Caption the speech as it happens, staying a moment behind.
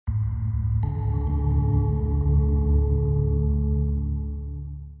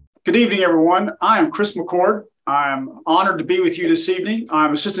Good evening, everyone. I am Chris McCord. I'm honored to be with you this evening.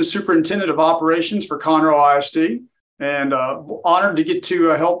 I'm Assistant Superintendent of Operations for Conroe ISD and honored to get to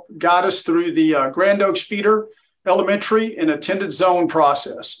help guide us through the Grand Oaks feeder elementary and attendance zone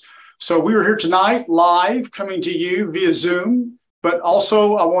process. So we are here tonight live coming to you via Zoom, but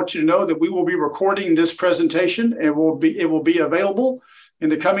also I want you to know that we will be recording this presentation and it will be available in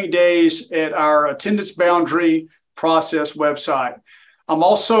the coming days at our attendance boundary process website. I'm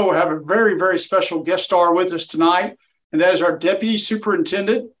also have a very, very special guest star with us tonight, and that is our Deputy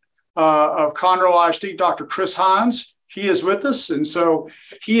Superintendent of Conroe ISD, Dr. Chris Hines. He is with us, and so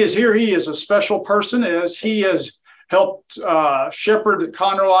he is here. He is a special person as he has helped shepherd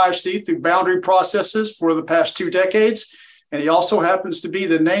Conroe ISD through boundary processes for the past 2 decades, and he also happens to be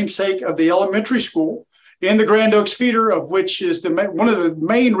the namesake of the elementary school in the Grand Oaks feeder, of which is one of the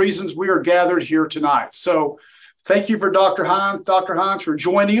main reasons we are gathered here tonight. So thank you for Dr. Hines for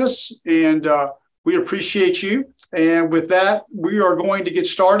joining us, and we appreciate you. And with that, we are going to get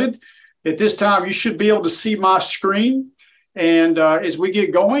started. At this time, you should be able to see my screen. And as we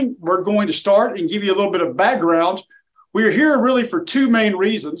get going, we're going to start and give you a little bit of background. We are here really for 2 main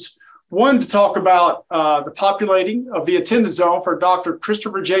reasons. One, to talk about the populating of the attendance zone for Dr.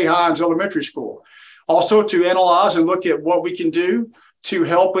 Christopher J. Hines Elementary School. Also to analyze and look at what we can do to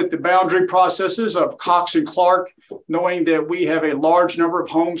help with the boundary processes of Cox and Clark, knowing that we have a large number of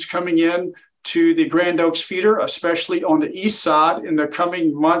homes coming in to the Grand Oaks feeder, especially on the east side in the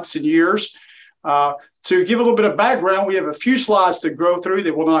coming months and years. To give a little bit of background, we have a few slides to go through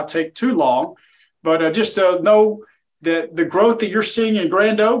that will not take too long, but just to know that the growth that you're seeing in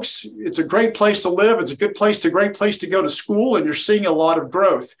Grand Oaks, it's a great place to live. It's a great place to go to school, and you're seeing a lot of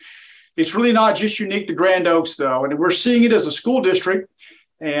growth. It's really not just unique to Grand Oaks, though, and we're seeing it as a school district.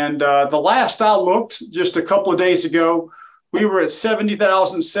 And the last I looked, just a couple of days ago, we were at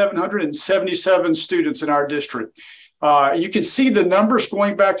 70,777 students in our district. You can see the numbers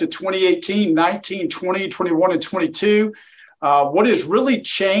going back to 2018, 19, 20, 21, and 22. What has really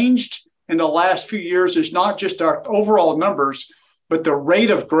changed in the last few years is not just our overall numbers, but the rate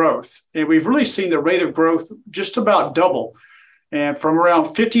of growth. And we've really seen the rate of growth just about double. And from around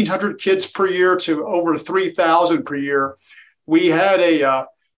 1,500 kids per year to over 3,000 per year. We had a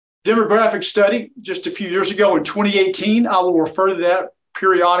demographic study just a few years ago in 2018. I will refer to that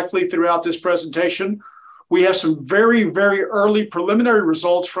periodically throughout this presentation. We have some very, very early preliminary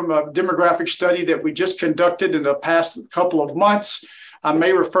results from a demographic study that we just conducted in the past couple of months. I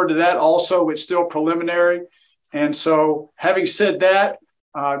may refer to that also. It's still preliminary. And so having said that,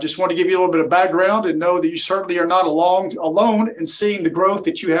 just want to give you a little bit of background and know that you certainly are not alone in seeing the growth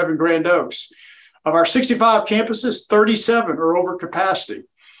that you have in Grand Oaks. Of our 65 campuses, 37 are over capacity.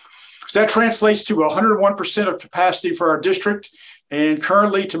 So that translates to 101% of capacity for our district. And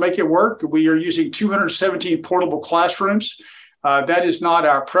currently, to make it work, we are using 217 portable classrooms. That is not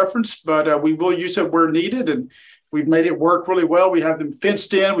our preference, but we will use it where needed. And we've made it work really well. We have them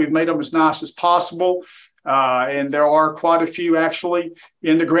fenced in. We've made them as nice as possible. And there are quite a few actually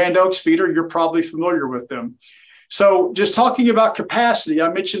in the Grand Oaks feeder. You're probably familiar with them. So just talking about capacity,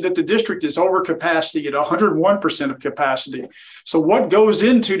 I mentioned that the district is over capacity at 101% of capacity. So what goes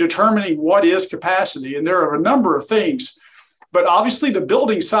into determining what is capacity? And there are a number of things, but obviously the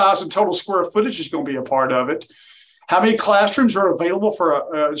building size and total square footage is going to be a part of it. How many classrooms are available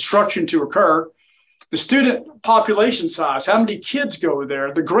for instruction to occur? The student population size, how many kids go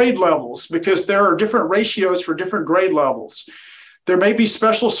there, the grade levels, because there are different ratios for different grade levels. There may be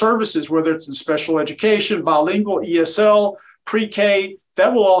special services, whether it's in special education, bilingual, ESL, pre-K.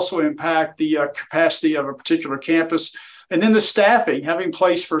 That will also impact the capacity of a particular campus. And then the staffing, having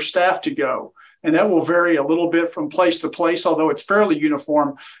place for staff to go. And that will vary a little bit from place to place, although it's fairly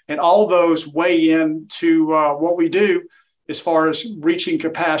uniform. And all those weigh into what we do as far as reaching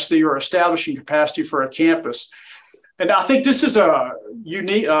capacity or establishing capacity for a campus. And I think this is a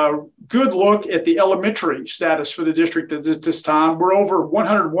unique, good look at the elementary status for the district at this time. We're over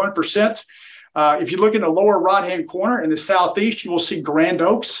 101%. If you look in the lower right-hand corner in the southeast, you will see Grand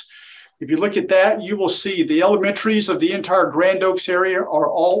Oaks. If you look at that, you will see the elementaries of the entire Grand Oaks area are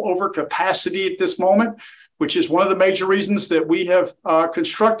all over capacity at this moment, which is one of the major reasons that we have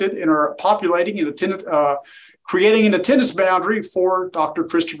constructed and are populating and creating an attendance boundary for Dr.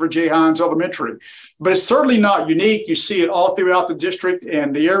 Christopher J. Hines Elementary. But it's certainly not unique. You see it all throughout the district,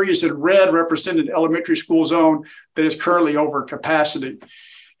 and the areas in red represent an elementary school zone that is currently over capacity.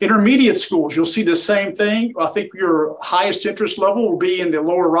 Intermediate schools, you'll see the same thing. I think your highest interest level will be in the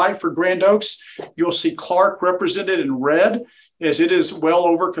lower right for Grand Oaks. You'll see Clark represented in red, as it is well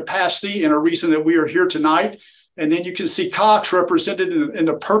over capacity and a reason that we are here tonight. And then you can see Cox represented in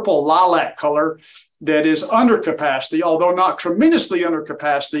the purple lilac color that is under capacity, although not tremendously under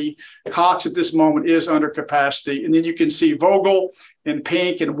capacity. Cox at this moment is under capacity. And then you can see Vogel in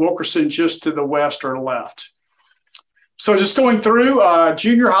pink and Wilkerson just to the west or left. So just going through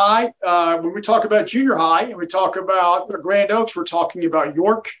junior high, when we talk about junior high and we talk about Grand Oaks, we're talking about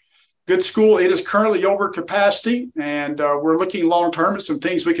York. Good school. It is currently over capacity, and we're looking long-term at some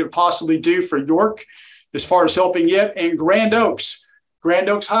things we could possibly do for York as far as helping it. And Grand Oaks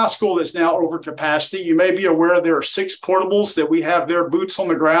High School is now over capacity. You may be aware there are 6 portables that we have there, boots on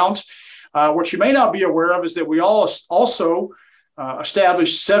the ground. What you may not be aware of is that we also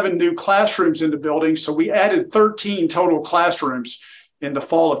established 7 new classrooms in the building. So we added 13 total classrooms in the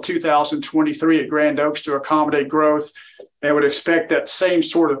fall of 2023 at Grand Oaks to accommodate growth. And would expect that same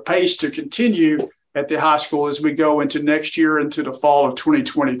sort of pace to continue at the high school as we go into next year, into the fall of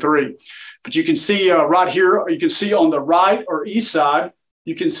 2023. But you can see right here, you can see on the right or east side,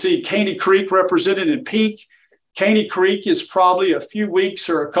 you can see Caney Creek represented in pink. Caney Creek is probably a few weeks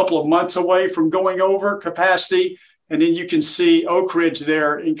or a couple of months away from going over capacity. And then you can see Oak Ridge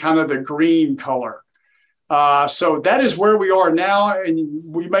there in kind of the green color. So that is where we are now. And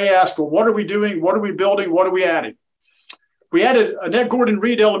we may ask, well, what are we doing? What are we building? What are we adding? We added Annette Gordon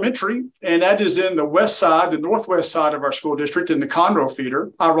Reed Elementary, and that is in the west side, the northwest side of our school district in the Conroe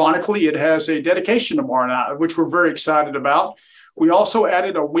feeder. Ironically, it has a dedication tomorrow night, which we're very excited about. We also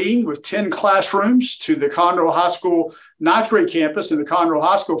added a wing with 10 classrooms to the Conroe High School 9th grade campus in the Conroe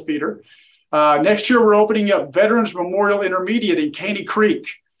High School feeder. Next year, we're opening up Veterans Memorial Intermediate in Caney Creek.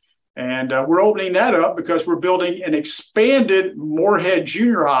 And we're opening that up because we're building an expanded Moorhead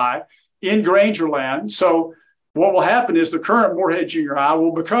Junior High in Grangerland. So what will happen is the current Moorhead Junior High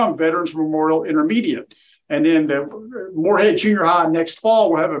will become Veterans Memorial Intermediate. And then the Moorhead Junior High next fall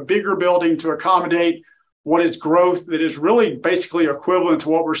will have a bigger building to accommodate what is growth that is really basically equivalent to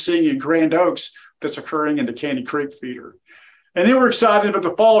what we're seeing in Grand Oaks that's occurring in the Caney Creek feeder. And then we're excited about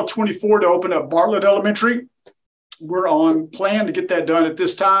the fall of 24 to open up Bartlett Elementary. We're on plan to get that done at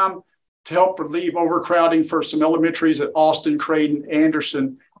this time to help relieve overcrowding for some elementaries at Austin, Creighton,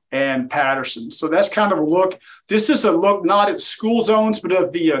 Anderson, and Patterson. So that's kind of a look. This is a look not at school zones, but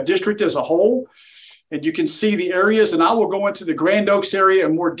of the district as a whole. And you can see the areas, and I will go into the Grand Oaks area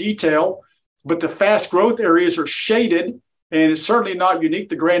in more detail, but the fast growth areas are shaded, and it's certainly not unique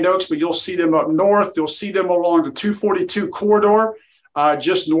to Grand Oaks, but you'll see them up north. You'll see them along the 242 corridor,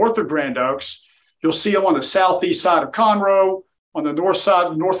 just north of Grand Oaks. You'll see them on the southeast side of Conroe, on the north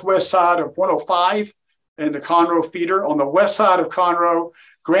side, northwest side of 105 and the Conroe feeder, on the west side of Conroe,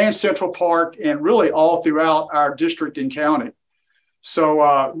 Grand Central Park, and really all throughout our district and county.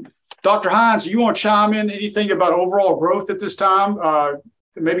 So, Dr. Hines, you want to chime in anything about overall growth at this time that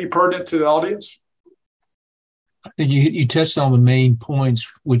may be pertinent to the audience? I think you touched on the main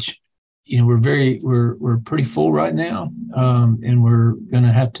points, which, we're pretty full right now, and we're going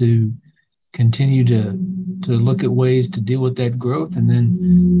to have to continue to look at ways to deal with that growth, and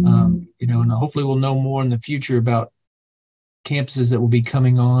then and hopefully we'll know more in the future about campuses that will be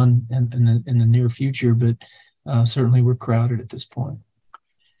coming on in the near future, but certainly we're crowded at this point.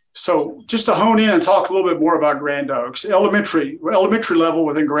 So just to hone in and talk a little bit more about Grand Oaks, elementary level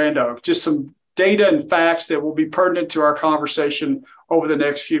within Grand Oaks, just some data and facts that will be pertinent to our conversation over the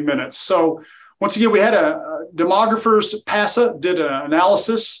next few minutes. So once again, we had demographers, PASA did an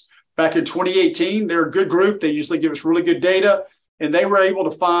analysis back in 2018. They're a good group. They usually give us really good data. And they were able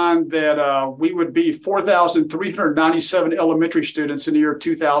to find that we would be 4,397 elementary students in the year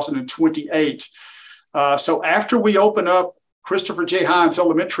 2028. So after we open up Christopher J. Hines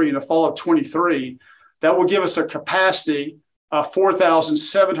Elementary in the fall of 23, that will give us a capacity of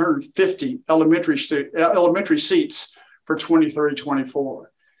 4,750 elementary seats for 23-24.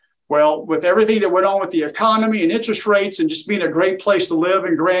 Well, with everything that went on with the economy and interest rates and just being a great place to live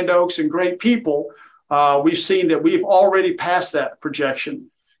in Grand Oaks and great people, we've seen that we've already passed that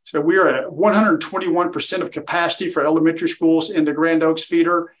projection. So we are at 121% of capacity for elementary schools in the Grand Oaks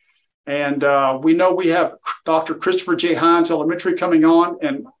feeder. And we know we have Dr. Christopher J. Hines Elementary coming on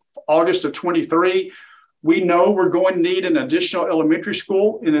in August of 23. We know we're going to need an additional elementary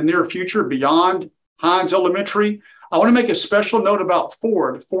school in the near future beyond Hines Elementary. I want to make a special note about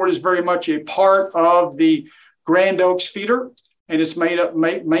Ford. Ford is very much a part of the Grand Oaks feeder, and it's made up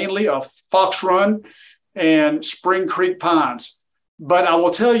mainly of Fox Run and Spring Creek Pines. But I will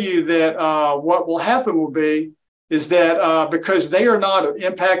tell you that what will happen will be is that because they are not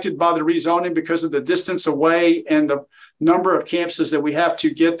impacted by the rezoning because of the distance away and the number of campuses that we have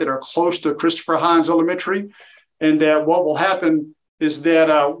to get that are close to Christopher Hines Elementary, and that what will happen is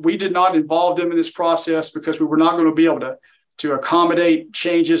that we did not involve them in this process because we were not going to be able to accommodate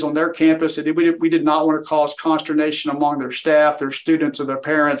changes on their campus. And we did not want to cause consternation among their staff, their students, or their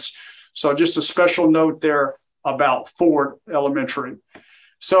parents. So just a special note there about Ford Elementary.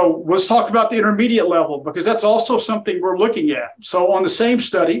 So let's talk about the intermediate level, because that's also something we're looking at. So on the same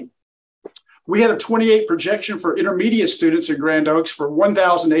study, we had a 28 projection for intermediate students in Grand Oaks for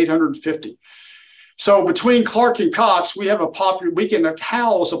 1,850. So between Clark and Cox, we can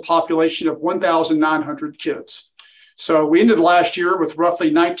house a population of 1,900 kids. So we ended last year with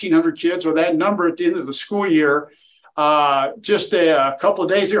roughly 1,900 kids, or that number at the end of the school year. Just a couple of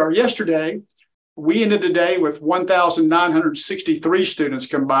days ago, or yesterday, we ended the day with 1,963 students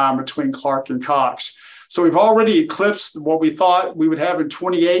combined between Clark and Cox. So we've already eclipsed what we thought we would have in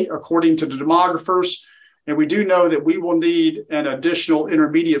 28, according to the demographers. And we do know that we will need an additional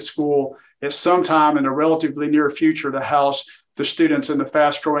intermediate school at some time in the relatively near future to house the students in the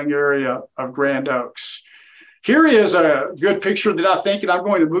fast-growing area of Grand Oaks. Here is a good picture that I think, and I'm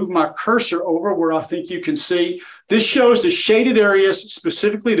going to move my cursor over where I think you can see. This shows the shaded areas,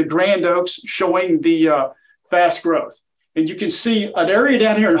 specifically the Grand Oaks, showing the fast growth. And you can see an area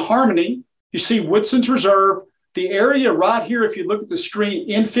down here in Harmony. You see Woodson's Reserve. The area right here, if you look at the screen,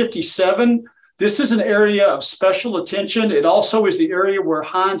 N57, this is an area of special attention. It also is the area where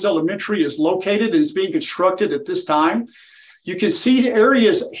Hines Elementary is located and is being constructed at this time. You can see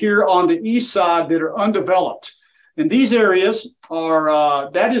areas here on the east side that are undeveloped. And these areas are,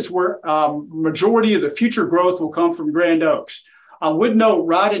 that is where majority of the future growth will come from Grand Oaks. I would note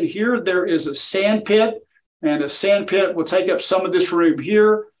right in here, there is a sand pit, and a sand pit will take up some of this room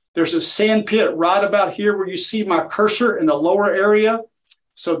here. There's a sand pit right about here where you see my cursor in the lower area.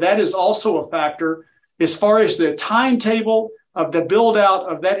 So that is also a factor. As far as the timetable of the build out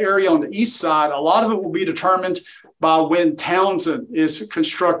of that area on the east side, a lot of it will be determined by when Townsend is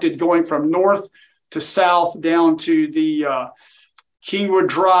constructed, going from north to south down to the Kingwood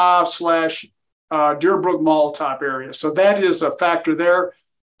Drive / Deerbrook Mall type area. So that is a factor there.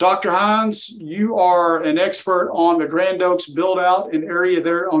 Dr. Hines, you are an expert on the Grand Oaks build out and area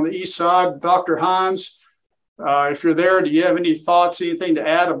there on the east side. Dr. Hines, if you're there, do you have any thoughts, anything to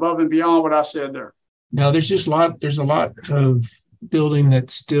add above and beyond what I said there? No, there's a lot of building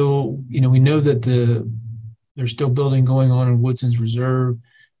that's still, we know that there's still building going on in Woodson's Reserve.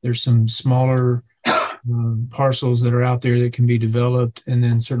 There's some smaller parcels that are out there that can be developed. And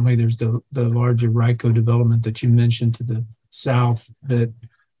then certainly there's the larger RICO development that you mentioned to the south that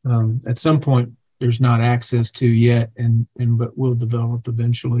at some point there's not access to yet, but will develop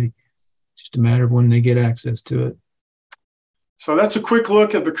eventually. Just a matter of when they get access to it. So that's a quick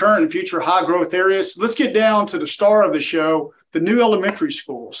look at the current and future high growth areas. Let's get down to the star of the show, the new elementary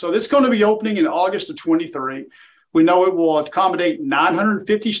school. So this is going to be opening in August of 23. We know it will accommodate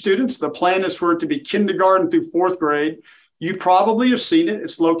 950 students. The plan is for it to be kindergarten through fourth grade. You probably have seen it.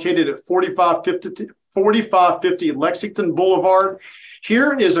 It's located at 4550 Lexington Boulevard.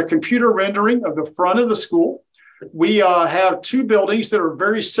 Here is a computer rendering of the front of the school. We have two buildings that are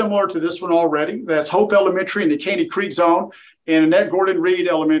very similar to this one already. That's Hope Elementary in the Caney Creek zone and Annette Gordon Reed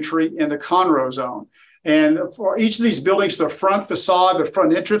Elementary in the Conroe zone. And for each of these buildings, the front facade, the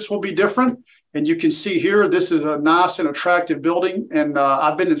front entrance will be different. And you can see here, this is a nice and attractive building. And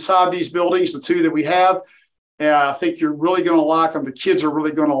I've been inside these buildings, the two that we have. And I think you're really going to like them. The kids are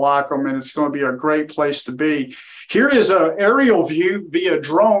really going to like them, and it's going to be a great place to be. Here is an aerial view via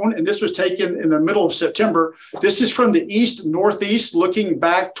drone, and this was taken in the middle of September. This is from the east-northeast, looking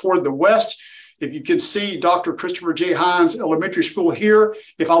back toward the west. If you can see Dr. Christopher J. Hines Elementary School here,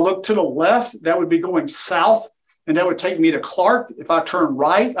 if I look to the left, that would be going south, and that would take me to Clark. If I turn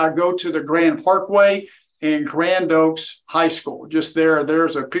right, I go to the Grand Parkway and Grand Oaks High School. Just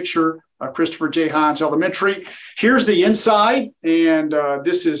there's a picture of Christopher J. Hines Elementary. Here's the inside, and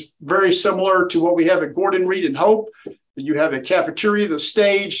this is very similar to what we have at Gordon Reed and Hope. You have the cafeteria, the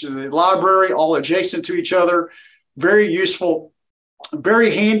stage, the library, all adjacent to each other. Very useful,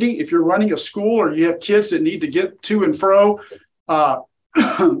 very handy if you're running a school or you have kids that need to get to and fro.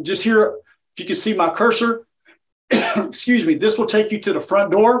 Just here, if you can see my cursor, excuse me, this will take you to the front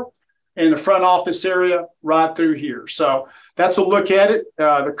door and the front office area right through here. So that's a look at it.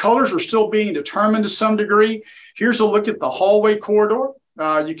 The colors are still being determined to some degree. Here's a look at the hallway corridor.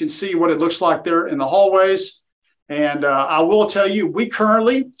 You can see what it looks like there in the hallways. And I will tell you, we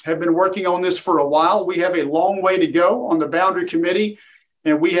currently have been working on this for a while. We have a long way to go on the boundary committee,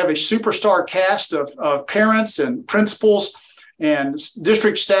 and we have a superstar cast of parents and principals and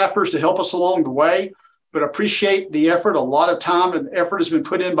district staffers to help us along the way. But appreciate the effort. A lot of time and effort has been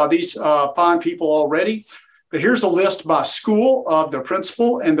put in by these fine people already. here's a list by school of the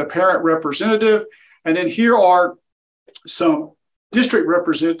principal and the parent representative. And then here are some district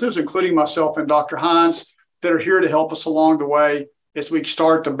representatives, including myself and Dr. Hines, that are here to help us along the way as we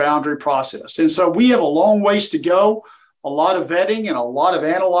start the boundary process. And so we have a long ways to go, a lot of vetting and a lot of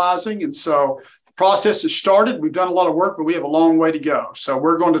analyzing. And so the process has started. We've done a lot of work, but we have a long way to go. So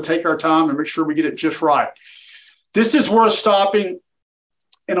we're going to take our time and make sure we get it just right. This is worth stopping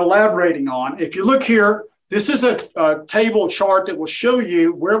and elaborating on. If you look here, this is a table chart that will show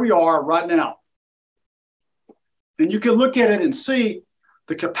you where we are right now. And you can look at it and see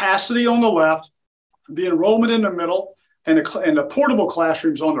the capacity on the left, the enrollment in the middle, and the portable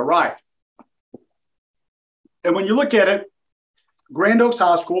classrooms on the right. And when you look at it, Grand Oaks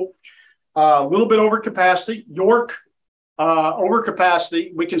High School, a little bit over capacity, York over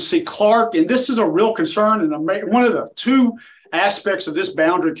capacity. We can see Clark, and this is a real concern and one of the two aspects of this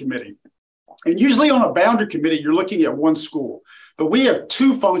boundary committee. And usually on a boundary committee, you're looking at one school. But we have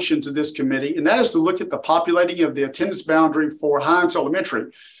two functions of this committee, and that is to look at the populating of the attendance boundary for Hines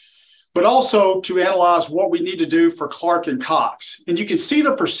Elementary, but also to analyze what we need to do for Clark and Cox. And you can see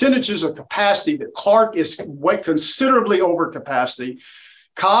the percentages of capacity that Clark is considerably over capacity.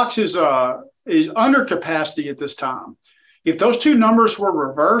 Cox is under capacity at this time. If those two numbers were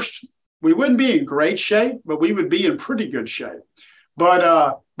reversed, we wouldn't be in great shape, but we would be in pretty good shape.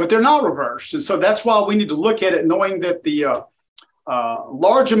 But they're not reversed. And so that's why we need to look at it knowing that the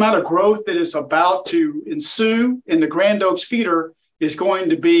large amount of growth that is about to ensue in the Grand Oaks feeder is going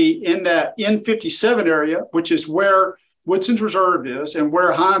to be in that N57 area, which is where Woodson's Reserve is and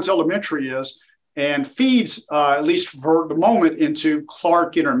where Hines Elementary is, and feeds, at least for the moment, into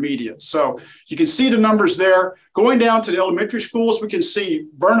Clark Intermediate. So you can see the numbers there. Going down to the elementary schools, we can see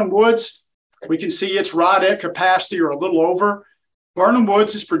Burnham Woods. We can see it's right at capacity or a little over. Burnham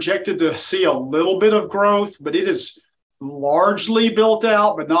Woods is projected to see a little bit of growth, but it is largely built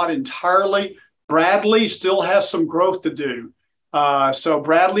out, but not entirely. Bradley still has some growth to do. So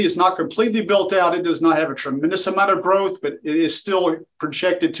Bradley is not completely built out. It does not have a tremendous amount of growth, but it is still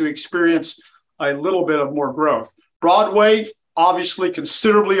projected to experience a little bit of more growth. Broadway, obviously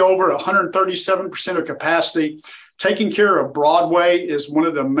considerably over 137% of capacity. Taking care of Broadway is one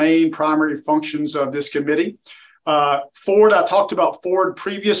of the main primary functions of this committee. Ford, I talked about Ford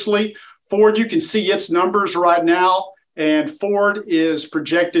previously. Ford, you can see its numbers right now, and Ford is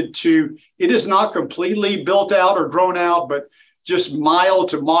projected to, it is not completely built out or grown out, but just mild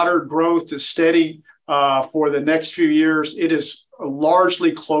to moderate growth to steady for the next few years. It is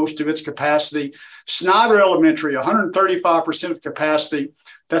largely close to its capacity. Snyder Elementary, 135% of capacity.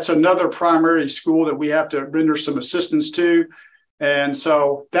 That's another primary school that we have to render some assistance to. And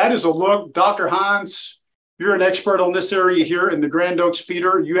so that is a look. Dr. Hines, you're an expert on this area here in the Grand Oaks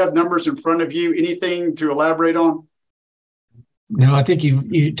feeder. You have numbers in front of you. Anything to elaborate on? No, I think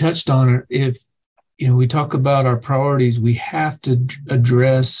you touched on it. If we talk about our priorities, we have to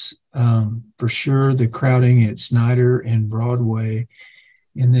address for sure the crowding at Snyder and Broadway,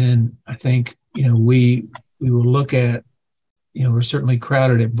 and then I think we will look at we're certainly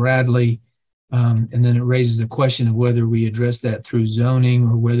crowded at Bradley, and then it raises the question of whether we address that through zoning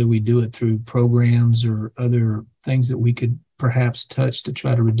or whether we do it through programs or other things that we could perhaps touch to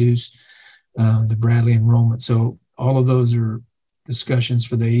try to reduce the Bradley enrollment. So all of those are discussions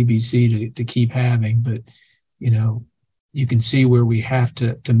for the ABC to keep having, but you can see where we have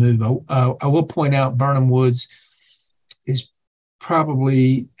to move. I will point out Burnham Woods is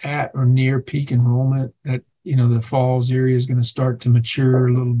probably at or near peak enrollment. That the Falls area is going to start to mature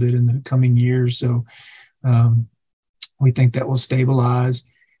a little bit in the coming years, so we think that will stabilize.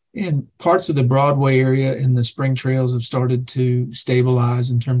 And parts of the Broadway area and the Spring Trails have started to stabilize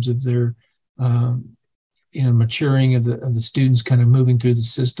in terms of their maturing of the students kind of moving through the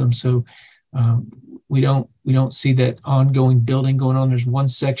system. So we don't see that ongoing building going on. There's one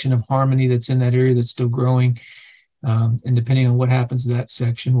section of Harmony that's in that area that's still growing, and depending on what happens to that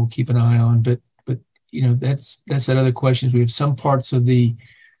section, we'll keep an eye on. But that's that other questions. We have some parts of the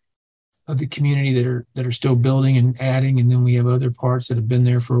community that are still building and adding, and then we have other parts that have been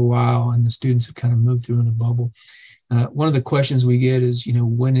there for a while, and the students have kind of moved through in a bubble. One of the questions we get is,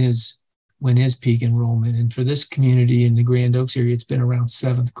 when is peak enrollment? And for this community in the Grand Oaks area, it's been around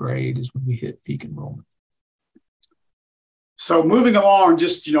 7th grade is when we hit peak enrollment. So moving along,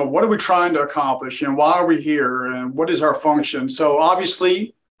 just, what are we trying to accomplish and why are we here and what is our function? So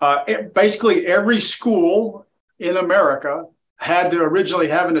obviously, basically every school in America had to originally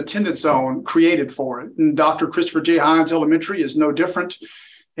have an attendance zone created for it. And Dr. Christopher J. Hines Elementary is no different.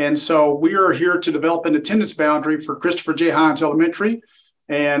 And so we are here to develop an attendance boundary for Christopher J. Hines Elementary.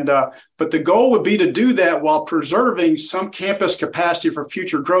 And but the goal would be to do that while preserving some campus capacity for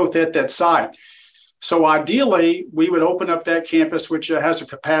future growth at that site. So ideally, we would open up that campus, which has a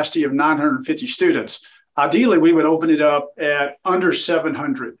capacity of 950 students. Ideally, we would open it up at under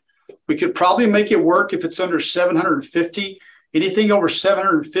 700. We could probably make it work if it's under 750. Anything over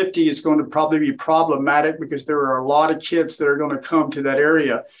 750 is going to probably be problematic because there are a lot of kids that are going to come to that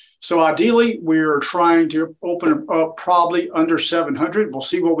area. So ideally, we're trying to open up probably under 700. We'll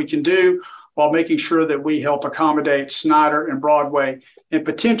see what we can do while making sure that we help accommodate Snyder and Broadway and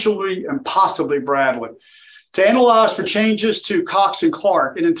potentially and possibly Bradley. To analyze for changes to Cox and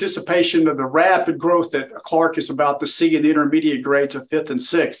Clark in anticipation of the rapid growth that Clark is about to see in intermediate grades of 5th and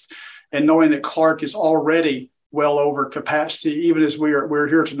 6th, and knowing that Clark is already well over capacity, even as we're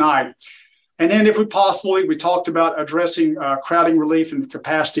here tonight. And then if we possibly, we talked about addressing crowding relief and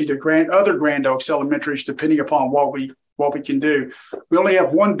capacity to other Grand Oaks elementaries, depending upon what we can do. We only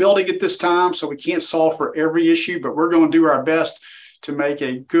have one building at this time, so we can't solve for every issue, but we're going to do our best to make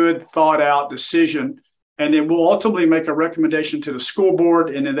a good thought out decision. And then we'll ultimately make a recommendation to the school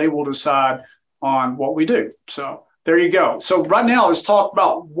board, and then they will decide on what we do. So there you go. So right now, let's talk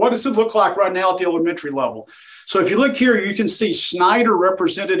about what does it look like right now at the elementary level. So if you look here, you can see Snyder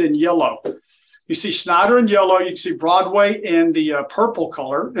represented in yellow. You see Snyder in yellow. You can see Broadway in the purple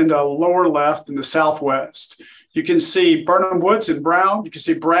color in the lower left in the southwest. You can see Burnham Woods in brown. You can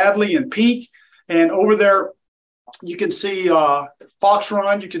see Bradley in pink. And over there, you can see Fox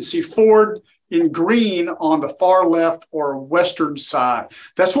Run. You can see Ford in green on the far left or western side.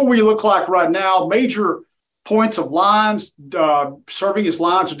 That's what we look like right now. Major points of lines serving as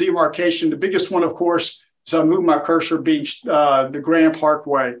lines of demarcation. The biggest one, of course, as I move my cursor, being the Grand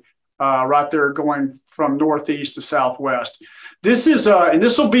Parkway right there going from northeast to southwest. This is, and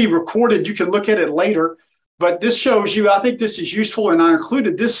this will be recorded. You can look at it later, but this shows you, I think this is useful, and I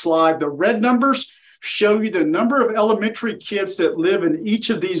included this slide. The red numbers show you the number of elementary kids that live in each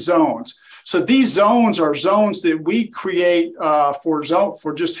of these zones. So these zones are zones that we create for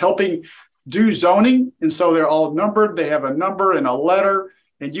just helping do zoning. And so they're all numbered. They have a number and a letter.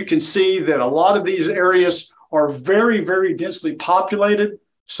 And you can see that a lot of these areas are very, very densely populated.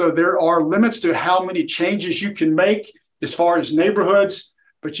 So there are limits to how many changes you can make as far as neighborhoods.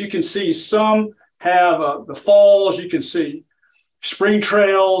 But you can see some have the falls. You can see Spring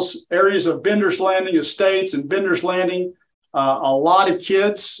Trails, areas of Bender's Landing Estates and Bender's Landing. A lot of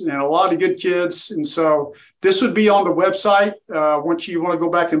kids and a lot of good kids. And so this would be on the website once you want to go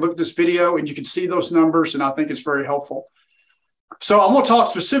back and look at this video, and you can see those numbers, and I think it's very helpful. So I'm going to talk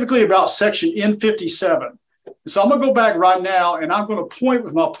specifically about section N57. So I'm going to go back right now, and I'm going to point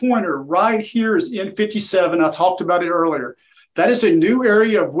with my pointer right here is N57. I talked about it earlier. That is a new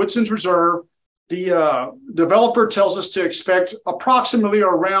area of Woodson's Reserve. The developer tells us to expect approximately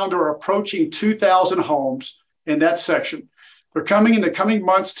around or approaching 2,000 homes in that section. They're coming in the coming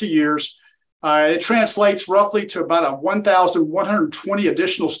months to years. It translates roughly to about 1,120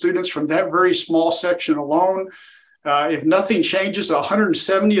 additional students from that very small section alone. If nothing changes,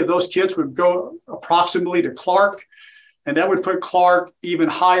 170 of those kids would go approximately to Clark, and that would put Clark even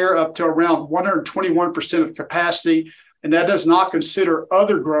higher, up to around 121% of capacity. And that does not consider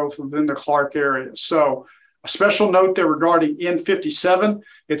other growth within the Clark area. So a special note there regarding N57.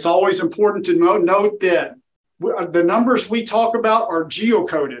 It's always important to note that the numbers we talk about are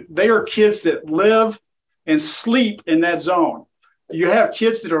geocoded. They are kids that live and sleep in that zone. You have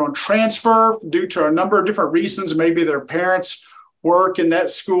kids that are on transfer due to a number of different reasons. Maybe their parents work in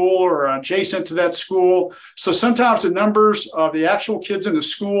that school or adjacent to that school. So sometimes the numbers of the actual kids in the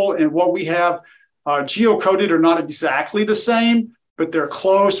school and what we have geocoded are not exactly the same, but they're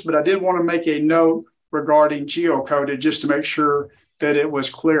close. But I did want to make a note regarding geocoded just to make sure that it was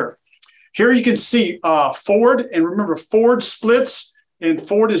clear. Here you can see Ford, and remember Ford splits, and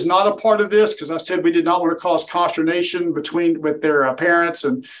Ford is not a part of this because I said we did not want to cause consternation with their parents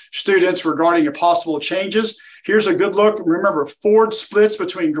and students regarding possible changes. Here's a good look. Remember, Ford splits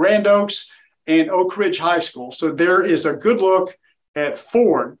between Grand Oaks and Oak Ridge High School. So there is a good look at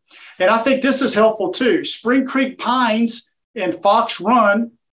Ford. And I think this is helpful too. Spring Creek Pines and Fox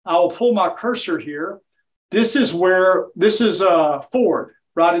Run, I will pull my cursor here. This is Ford.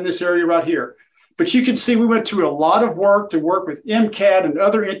 Right in this area right here. But you can see we went through a lot of work to work with MCAT and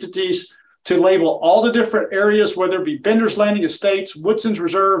other entities to label all the different areas, whether it be Bender's Landing Estates, Woodson's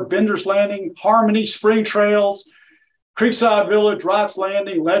Reserve, Bender's Landing, Harmony, Spring Trails, Creekside Village, Wright's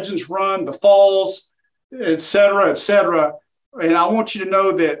Landing, Legends Run, the Falls, et cetera, et cetera. And I want you to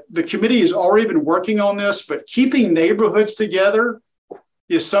know that the committee has already been working on this, but keeping neighborhoods together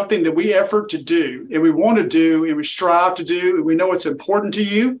is something that we effort to do and we want to do and we strive to do, and we know it's important to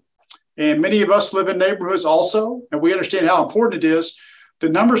you. And many of us live in neighborhoods also, and we understand how important it is. The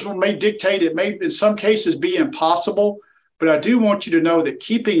numbers may dictate, it may in some cases be impossible, but I do want you to know that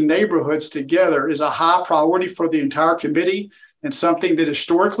keeping neighborhoods together is a high priority for the entire committee, and something that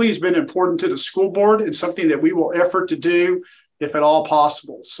historically has been important to the school board, and something that we will effort to do if at all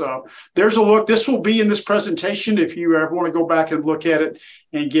possible. So there's a look. This will be in this presentation if you ever want to go back and look at it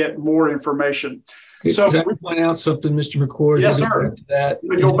and get more information. So can I point out something, Mr. McCord? Yes, sir.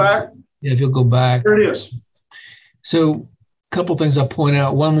 Go back. Yeah, if you'll go back. There it is. So a couple of things I'll point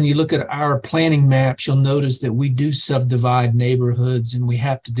out. One, when you look at our planning maps, you'll notice that we do subdivide neighborhoods, and we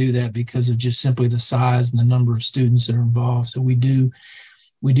have to do that because of just simply the size and the number of students that are involved. So we do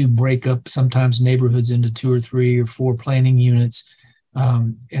break up sometimes neighborhoods into 2 or 3 or 4 planning units.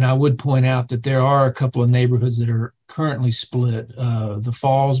 And I would point out that there are a couple of neighborhoods that are currently split, the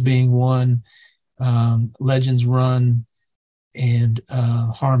Falls being one, Legends Run, and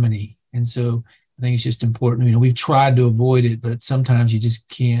Harmony. And so I think it's just important. We've tried to avoid it, but sometimes you just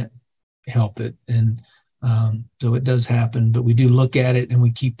can't help it. And so it does happen, but we do look at it and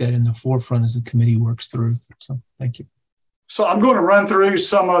we keep that in the forefront as the committee works through. So thank you. So I'm going to run through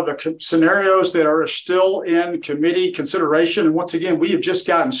some of the scenarios that are still in committee consideration. And once again, we have just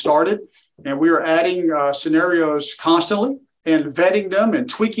gotten started, and we are adding scenarios constantly and vetting them and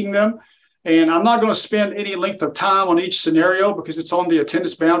tweaking them. And I'm not going to spend any length of time on each scenario because it's on the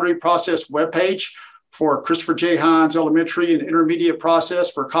attendance boundary process webpage for Christopher J. Hines Elementary and intermediate process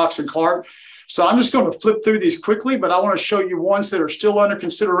for Cox and Clark. So I'm just going to flip through these quickly, but I want to show you ones that are still under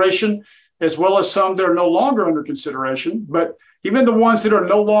consideration, as well as some that are no longer under consideration. But even the ones that are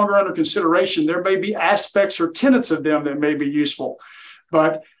no longer under consideration, there may be aspects or tenets of them that may be useful.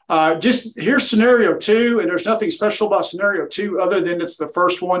 But just here's scenario 2, and there's nothing special about scenario 2 other than it's the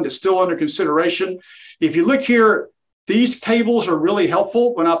first one that's still under consideration. If you look here, these tables are really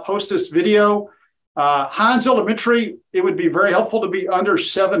helpful. When I post this video, Hines Elementary, it would be very helpful to be under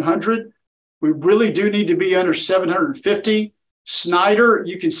 700. We really do need to be under 750. Snyder,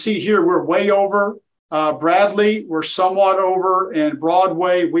 you can see here, we're way over. Bradley, we're somewhat over. And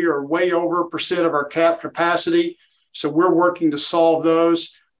Broadway, we are way over % of our cap capacity. So we're working to solve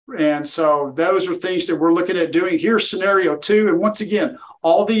those. And so those are things that we're looking at doing. Here's scenario 2. And once again,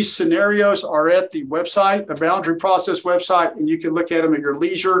 all these scenarios are at the website, the boundary process website, and you can look at them at your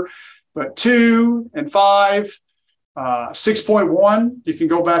leisure. But 2 and 5, 6.1, you can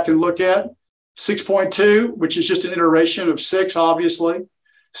go back and look at. 6.2, which is just an iteration of 6, obviously.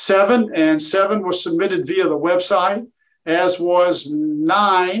 7 was submitted via the website, as was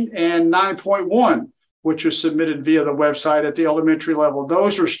 9 and 9.1, which was submitted via the website at the elementary level.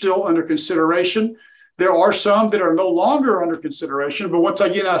 Those are still under consideration. There are some that are no longer under consideration, but once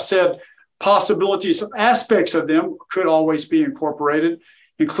again, I said possibilities, aspects of them could always be incorporated,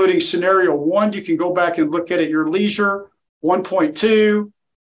 including scenario 1. You can go back and look at it at your leisure. 1.2,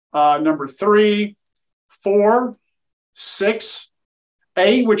 number 3, 4, 6,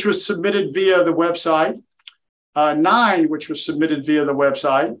 8, which was submitted via the website, 9, which was submitted via the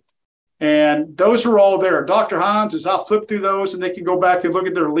website. And those are all there. Dr. Hines, as I flip through those, and they can go back and look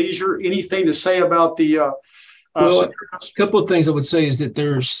at their leisure. Anything to say about the well, a couple of things I would say is that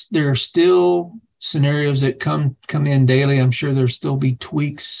there are still scenarios that come in daily. I'm sure there'll still be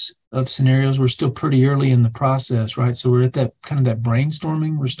tweaks of scenarios. We're still pretty early in the process, right? So we're at that kind of that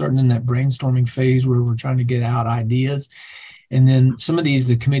brainstorming. We're starting in that brainstorming phase where we're trying to get out ideas. And then some of these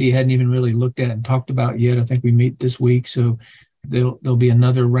the committee hadn't even really looked at and talked about yet. I think we meet this week. So there'll be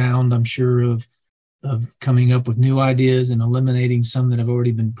another round, I'm sure, of coming up with new ideas and eliminating some that have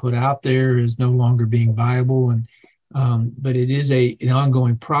already been put out there as no longer being viable. And but it is an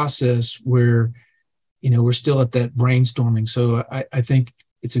ongoing process where, we're still at that brainstorming. So I think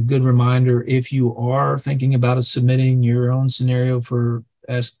it's a good reminder, if you are thinking about submitting your own scenario for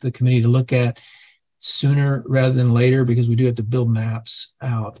ask the committee to look at sooner rather than later, because we do have to build maps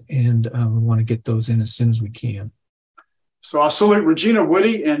out, and we want to get those in as soon as we can. So I salute Regina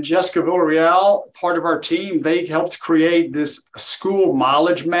Woody and Jessica Villarreal, part of our team. They helped create this school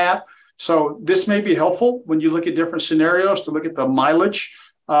mileage map. So this may be helpful when you look at different scenarios to look at the mileage.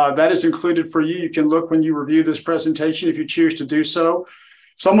 That is included for you. You can look when you review this presentation if you choose to do so.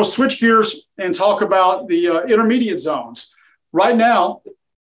 So I'm going to switch gears and talk about the intermediate zones. Right now,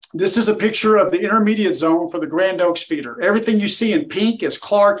 this is a picture of the intermediate zone for the Grand Oaks feeder. Everything you see in pink is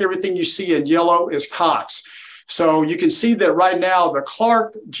Clark. Everything you see in yellow is Cox. So you can see that right now, the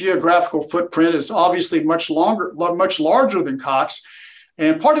Clark geographical footprint is obviously much larger than Cox.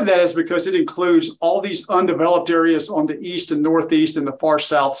 And part of that is because it includes all these undeveloped areas on the east and northeast and the far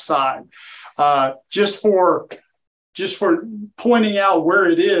south side. Just for pointing out where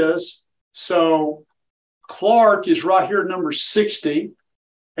it is. So Clark is right here, number 60,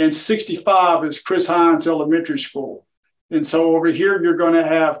 and 65 is Chris Hines Elementary School. And so over here, you're going to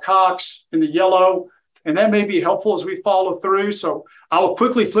have Cox in the yellow, and that may be helpful as we follow through. So I will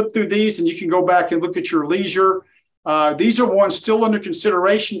quickly flip through these, and you can go back and look at your leisure. These are ones still under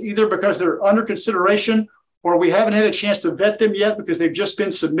consideration, either because they're under consideration or we haven't had a chance to vet them yet because they've just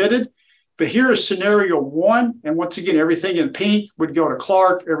been submitted. But here is scenario 1. And once again, everything in pink would go to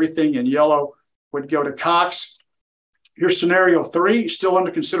Clark. Everything in yellow would go to Cox. Here's scenario 3, still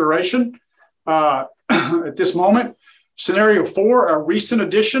under consideration at this moment. Scenario 4, a recent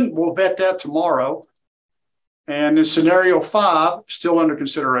addition, we'll vet that tomorrow. And then scenario 5, still under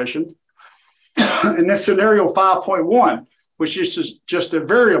consideration. And then scenario 5.1, which is just a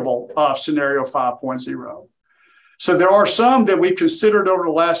variable of scenario 5.0. So there are some that we've considered over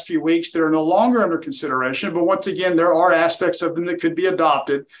the last few weeks that are no longer under consideration. But once again, there are aspects of them that could be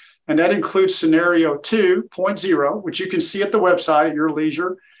adopted. And that includes scenario 2.0, which you can see at the website at your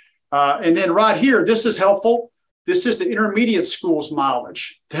leisure. And then right here, this is helpful. This is the intermediate schools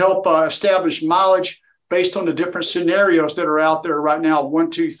mileage to help establish mileage based on the different scenarios that are out there right now,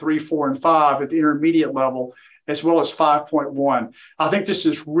 1, 2, 3, 4, and 5 at the intermediate level, as well as 5.1. I think this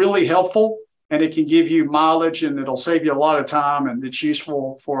is really helpful, and it can give you mileage, and it'll save you a lot of time, and it's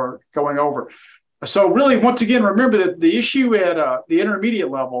useful for going over. So really, once again, remember that the issue at the intermediate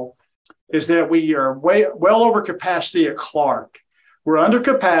level is that we are well over capacity at Clark. We're under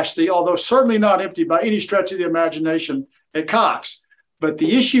capacity, although certainly not empty by any stretch of the imagination at Cox. But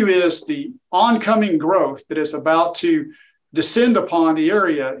the issue is the oncoming growth that is about to descend upon the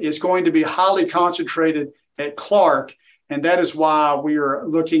area is going to be highly concentrated at Clark. And that is why we are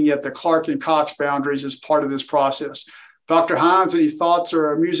looking at the Clark and Cox boundaries as part of this process. Dr. Hines, any thoughts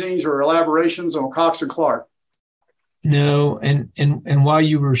or musings or elaborations on Cox and Clark? No, and while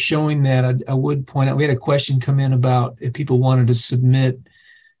you were showing that, I would point out, we had a question come in about if people wanted to submit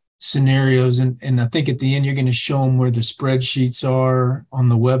scenarios, and I think at the end you're going to show them where the spreadsheets are on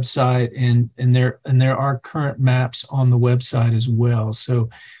the website, and there are current maps on the website as well,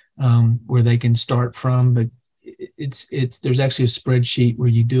 so where they can start from. But it's there's actually a spreadsheet where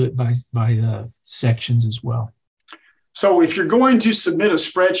you do it by sections as well. So if you're going to submit a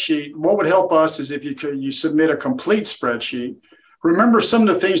spreadsheet, what would help us is if you submit a complete spreadsheet. Remember some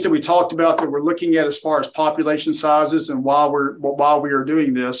of the things that we talked about that we're looking at as far as population sizes and while we are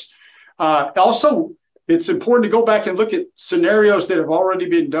doing this. Also, it's important to go back and look at scenarios that have already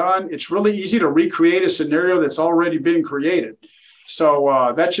been done. It's really easy to recreate a scenario that's already been created.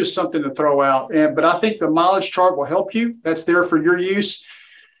 So that's just something to throw out. But I think the mileage chart will help you. That's there for your use.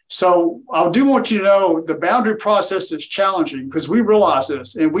 So I do want you to know the boundary process is challenging because we realize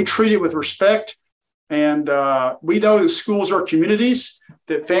this and we treat it with respect. And we know that schools are communities,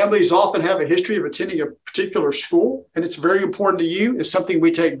 that families often have a history of attending a particular school. And it's very important to you. It's something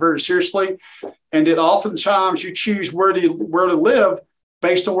we take very seriously. And that oftentimes you choose where to live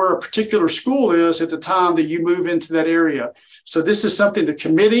based on where a particular school is at the time that you move into that area. So this is something the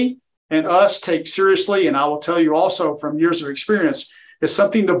committee and us take seriously. And I will tell you also from years of experience, it's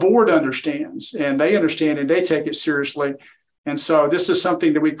something the board understands, and they understand and they take it seriously. And so this is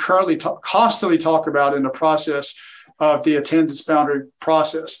something that we currently constantly talk about in the process of the attendance boundary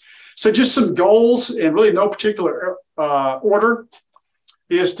process. So just some goals, and really no particular order,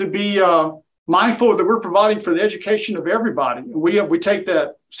 is to be mindful that we're providing for the education of everybody. We take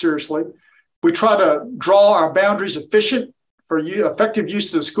that seriously. We try to draw our boundaries efficient for effective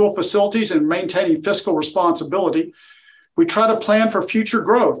use of the school facilities and maintaining fiscal responsibility. We try to plan for future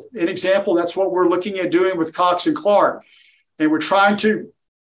growth. An example, that's what we're looking at doing with Cox and Clark. And we're trying to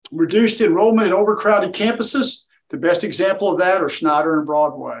reduce the enrollment in overcrowded campuses. The best example of that are Schneider and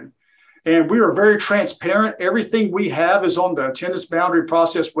Broadway. And we are very transparent. Everything we have is on the attendance boundary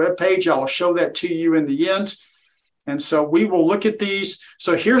process webpage. I will show that to you in the end. And so we will look at these.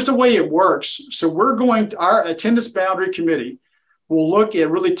 So here's the way it works. So our attendance boundary committee will look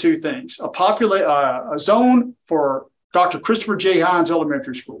at really two things: a zone for Dr. Christopher J. Hines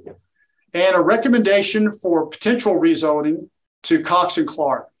Elementary School, and a recommendation for potential rezoning to Cox and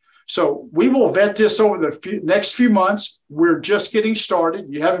Clark. So we will vet this over the next few months. We're just getting started.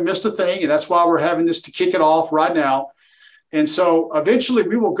 You haven't missed a thing, and that's why we're having this to kick it off right now. And so eventually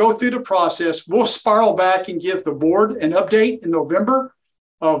we will go through the process. We'll spiral back and give the board an update in November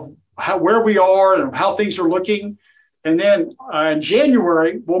of where we are and how things are looking. And then in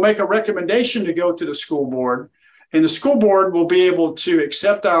January, we'll make a recommendation to go to the school board. And the school board will be able to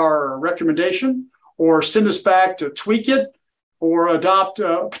accept our recommendation or send us back to tweak it or adopt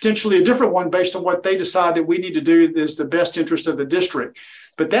potentially a different one based on what they decide that we need to do is the best interest of the district.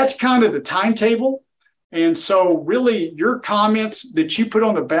 But that's kind of the timetable. And so really your comments that you put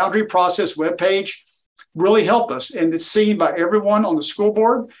on the boundary process webpage really help us. And it's seen by everyone on the school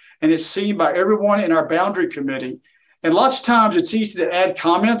board, and it's seen by everyone in our boundary committee. And lots of times it's easy to add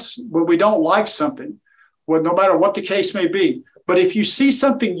comments when we don't like something, well, no matter what the case may be. But if you see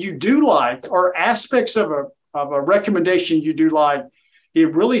something you do like or aspects of a recommendation you do like,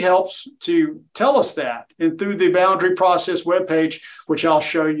 it really helps to tell us that. And through the boundary process webpage, which I'll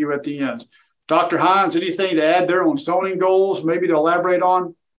show you at the end. Dr. Hines, anything to add there on zoning goals, maybe to elaborate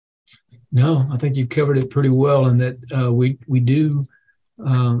on? No, I think you covered it pretty well, and that we do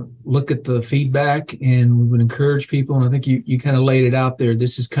look at the feedback, and we would encourage people. And I think you kind of laid it out there.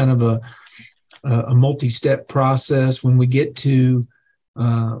 This is kind of a multi-step process. When we get to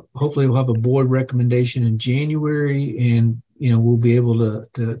hopefully we'll have a board recommendation in January, and we'll be able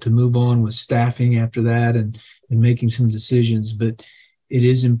to move on with staffing after that and making some decisions. But it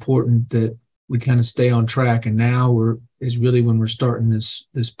is important that we kind of stay on track. And now is really when we're starting this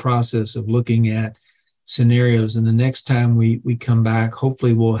process of looking at scenarios. And the next time we come back,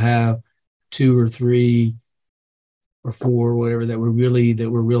 hopefully we'll have 2 or 3 or 4, whatever, that we're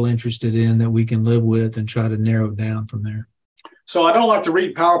real interested in, that we can live with and try to narrow it down from there. So I don't like to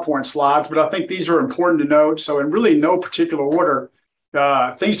read PowerPoint slides, but I think these are important to note. So in really no particular order,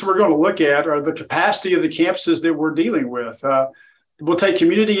 things that we're going to look at are the capacity of the campuses that we're dealing with. We'll take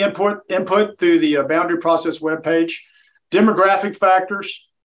community input through the boundary process webpage, demographic factors,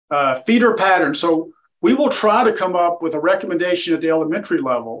 feeder patterns. So we will try to come up with a recommendation at the elementary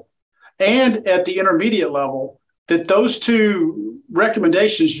level and at the intermediate level that those two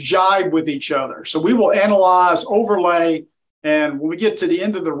recommendations jibe with each other. So we will analyze, overlay, and when we get to the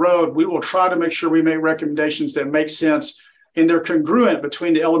end of the road, we will try to make sure we make recommendations that make sense and they're congruent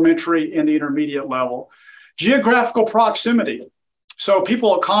between the elementary and the intermediate level. Geographical proximity. So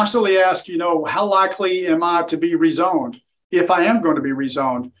people constantly ask, how likely am I to be rezoned if I am going to be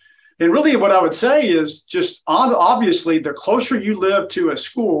rezoned? And really what I would say is just obviously the closer you live to a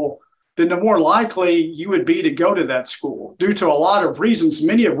school, then the more likely you would be to go to that school due to a lot of reasons,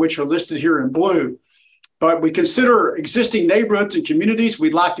 many of which are listed here in blue. But we consider existing neighborhoods and communities.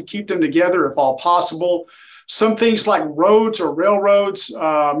 We'd like to keep them together if all possible. Some things like roads or railroads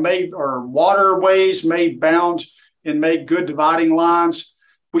or waterways may bound and make good dividing lines.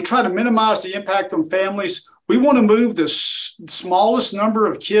 We try to minimize the impact on families. We want to move the smallest number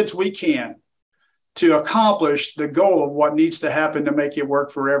of kids we can to accomplish the goal of what needs to happen to make it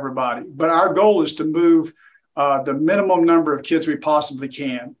work for everybody. But our goal is to move the minimum number of kids we possibly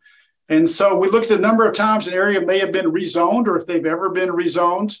can. And so we looked at the number of times an area may have been rezoned or if they've ever been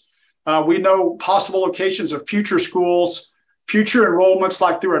rezoned. We know possible locations of future schools, future enrollments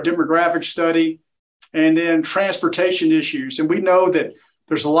like through our demographic study, and then transportation issues. And we know that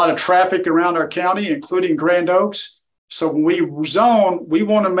there's a lot of traffic around our county, including Grand Oaks. So when we zone, we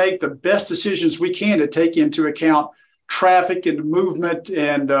want to make the best decisions we can to take into account traffic and movement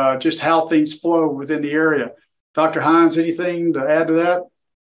and just how things flow within the area. Dr. Hines, anything to add to that?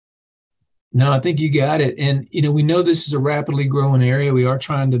 No, I think you got it. And, we know this is a rapidly growing area. We are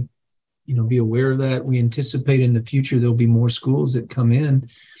trying to, be aware of that. We anticipate in the future there'll be more schools that come in.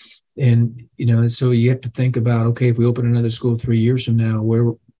 And, so you have to think about, okay, if we open another school 3 years from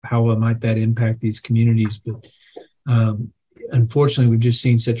now, how might that impact these communities? But unfortunately, we've just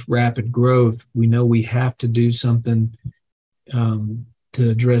seen such rapid growth. We know we have to do something to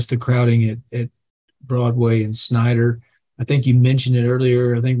address the crowding at Broadway and Snyder. I think you mentioned it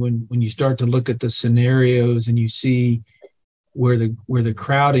earlier. I think when you start to look at the scenarios and you see where the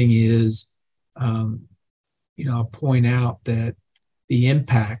crowding is, I'll point out that the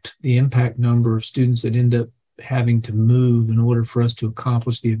impact number of students that end up having to move in order for us to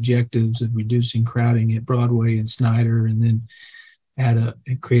accomplish the objectives of reducing crowding at Broadway and Snyder, and then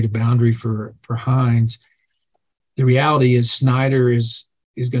create a boundary for Hines. The reality is Snyder is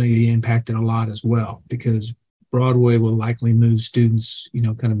going to be impacted a lot as well, because Broadway will likely move students,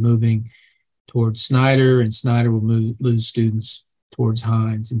 kind of moving towards Snyder, and Snyder will lose students towards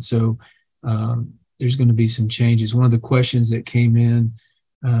Hines. And so there's going to be some changes. One of the questions that came in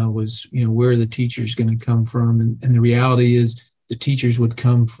was, where are the teachers going to come from? And the reality is the teachers would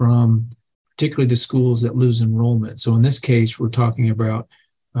come from particularly the schools that lose enrollment. So in this case, we're talking about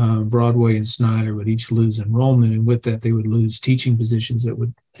Broadway and Snyder would each lose enrollment, and with that, they would lose teaching positions that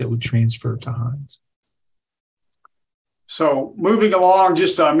would transfer to Hines. So moving along,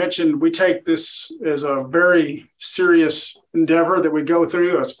 just I mentioned we take this as a very serious endeavor that we go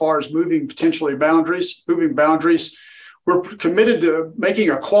through as far as moving boundaries. We're committed to making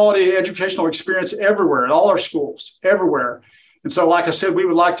a quality educational experience everywhere at all our schools, everywhere. And so, like I said, we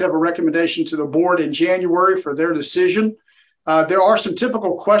would like to have a recommendation to the board in January for their decision. There are some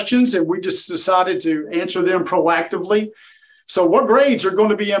typical questions, and we just decided to answer them proactively. So what grades are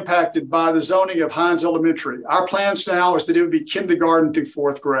going to be impacted by the zoning of Hines Elementary? Our plans now is that it would be kindergarten through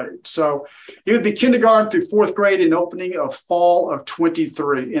fourth grade. So it would be kindergarten through fourth grade in opening of fall of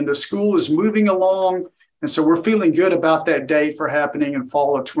 23. And the school is moving along. And so we're feeling good about that date for happening in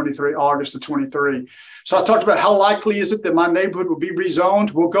fall of 23, August of 23. So I talked about how likely is it that my neighborhood will be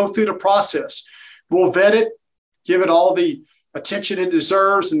rezoned. We'll go through the process. We'll vet it, give it all the attention it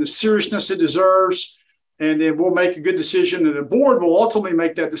deserves and the seriousness it deserves. And then we'll make a good decision, and the board will ultimately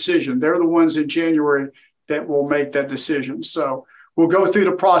make that decision. They're the ones in January that will make that decision. So we'll go through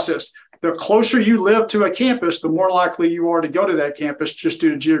the process. The closer you live to a campus, the more likely you are to go to that campus just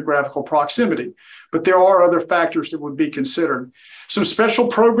due to geographical proximity. But there are other factors that would be considered. Some special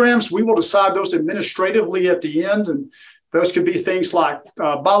programs, we will decide those administratively at the end. And those could be things like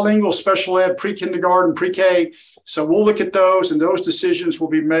bilingual special ed, pre-kindergarten, pre-K. So we'll look at those, and those decisions will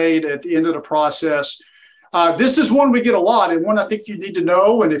be made at the end of the process. This is one we get a lot, and one I think you need to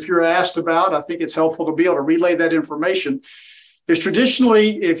know. And if you're asked about, I think it's helpful to be able to relay that information. Is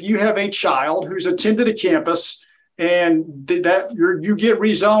traditionally, if you have a child who's attended a campus and you get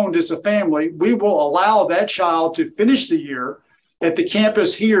rezoned as a family, we will allow that child to finish the year at the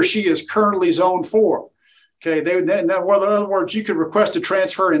campus he or she is currently zoned for. Okay, in other words, you could request a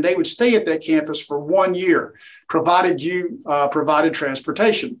transfer and they would stay at that campus for 1 year, provided you provided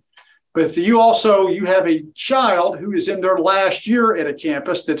transportation. But if you have a child who is in their last year at a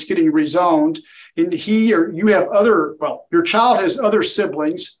campus that's getting rezoned, and your child has other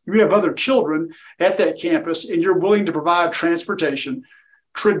siblings, you have other children at that campus, and you're willing to provide transportation,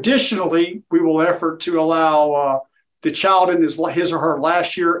 traditionally, we will effort to allow the child in his or her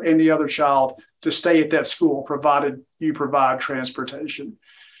last year and the other child to stay at that school, provided you provide transportation.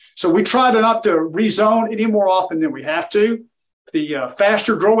 So we try not to rezone any more often than we have to. The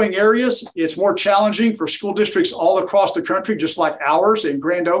faster growing areas, it's more challenging for school districts all across the country, just like ours. And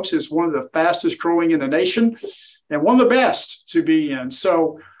Grand Oaks is one of the fastest growing in the nation and one of the best to be in.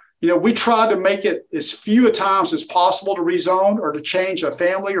 So, we try to make it as few times as possible to rezone or to change a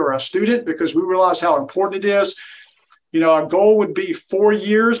family or a student, because we realize how important it is. Our goal would be 4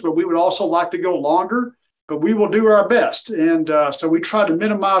 years, but we would also like to go longer, but we will do our best. And so we try to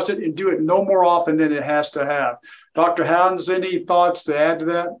minimize it and do it no more often than it has to have. Dr. Hines, any thoughts to add to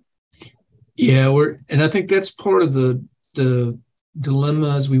that? Yeah, and I think that's part of the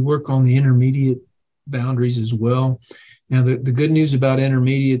dilemma as we work on the intermediate boundaries as well. Now, the good news about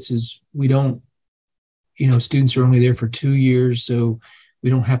intermediates is we don't, students are only there for 2 years, so we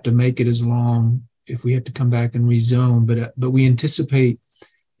don't have to make it as long if we have to come back and rezone. But we anticipate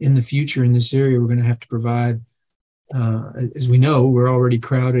in the future in this area, we're going to have to provide, as we know, we're already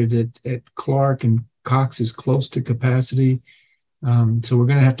crowded at Clark, and Cox is close to capacity. So we're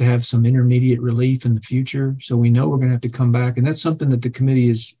going to have some intermediate relief in the future. So we know we're going to have to come back. And that's something that the committee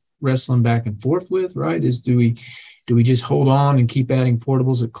is wrestling back and forth with, right? Is do we just hold on and keep adding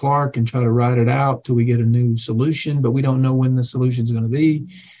portables at Clark and try to ride it out till we get a new solution? But we don't know when the solution is going to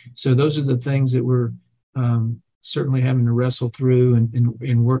be. So those are the things that we're certainly having to wrestle through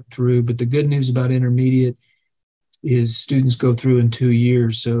and work through. But the good news about intermediate is students go through in 2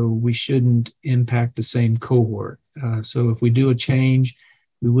 years, so we shouldn't impact the same cohort. So if we do a change,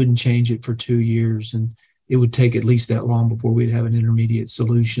 we wouldn't change it for 2 years, and it would take at least that long before we'd have an intermediate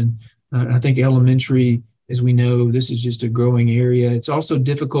solution. I think elementary, as we know, this is just a growing area. It's also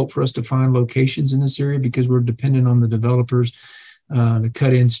difficult for us to find locations in this area because we're dependent on the developers to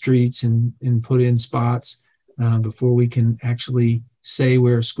cut in streets and put in spots before we can actually say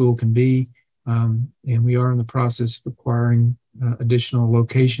where a school can be. And we are in the process of acquiring additional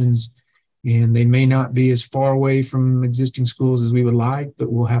locations, and they may not be as far away from existing schools as we would like,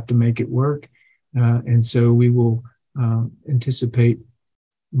 but we'll have to make it work. And so we will anticipate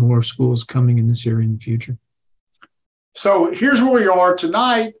more schools coming in this area in the future. So here's where we are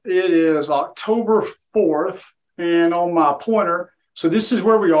tonight. It is October 4th, and on my pointer, so this is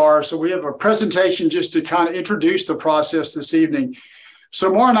where we are. So we have a presentation just to kind of introduce the process this evening. So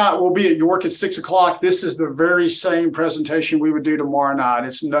tomorrow night we'll be at York at 6 o'clock. This is the very same presentation we would do tomorrow night.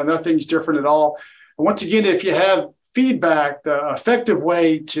 Nothing's different at all. And once again, if you have feedback, the effective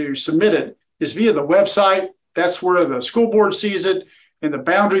way to submit it is via the website. That's where the school board sees it and the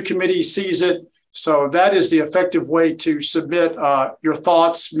boundary committee sees it. So that is the effective way to submit your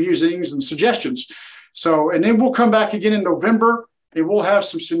thoughts, musings, and suggestions. So, and then we'll come back again in November, and we'll have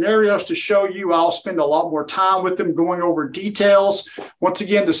some scenarios to show you. I'll spend a lot more time with them going over details. Once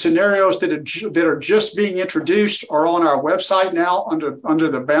again, the scenarios that are just being introduced are on our website now under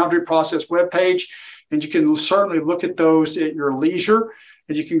the boundary process webpage. And you can certainly look at those at your leisure.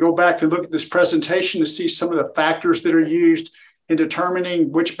 And you can go back and look at this presentation to see some of the factors that are used in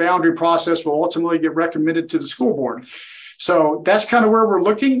determining which boundary process will ultimately get recommended to the school board. So that's kind of where we're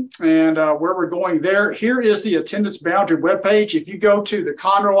looking and where we're going there. Here is the attendance boundary webpage. If you go to the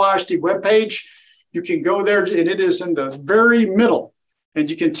Conroe ISD webpage, you can go there, and it is in the very middle. And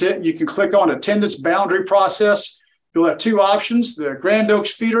you can click on attendance boundary process. You'll have two options: the Grand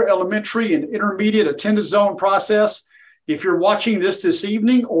Oaks Feeder Elementary and Intermediate Attendance Zone process. If you're watching this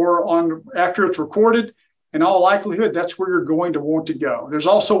evening or after it's recorded, in all likelihood, that's where you're going to want to go. There's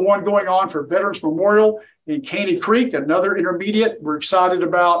also one going on for Veterans Memorial in Caney Creek, another intermediate we're excited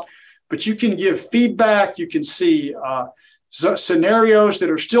about. But you can give feedback. You can see scenarios that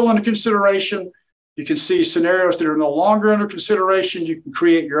are still under consideration. You can see scenarios that are no longer under consideration. You can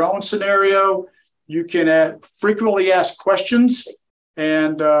create your own scenario. You can frequently ask questions.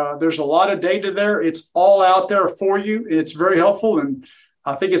 And there's a lot of data there. It's all out there for you. It's very helpful. And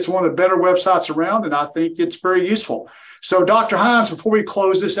I think it's one of the better websites around, and I think it's very useful. So, Dr. Hines, before we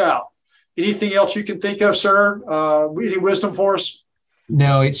close this out, anything else you can think of, sir? Any wisdom for us?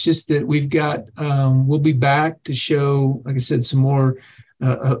 No, it's just that we've got, we'll be back to show, like I said, some more,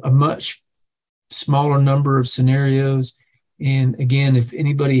 a much smaller number of scenarios. And again, if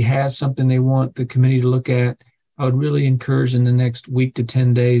anybody has something they want the committee to look at, I would really encourage in the next week to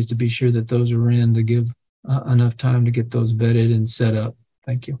 10 days to be sure that those are in, to give enough time to get those vetted and set up.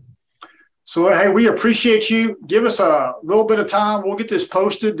 Thank you. So, hey, we appreciate you. Give us a little bit of time. We'll get this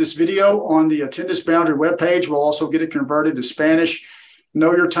posted, this video, on the attendance boundary webpage. We'll also get it converted to Spanish.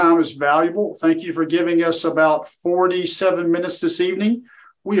 Know your time is valuable. Thank you for giving us about 47 minutes this evening.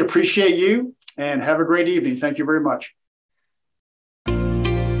 We appreciate you, and have a great evening. Thank you very much.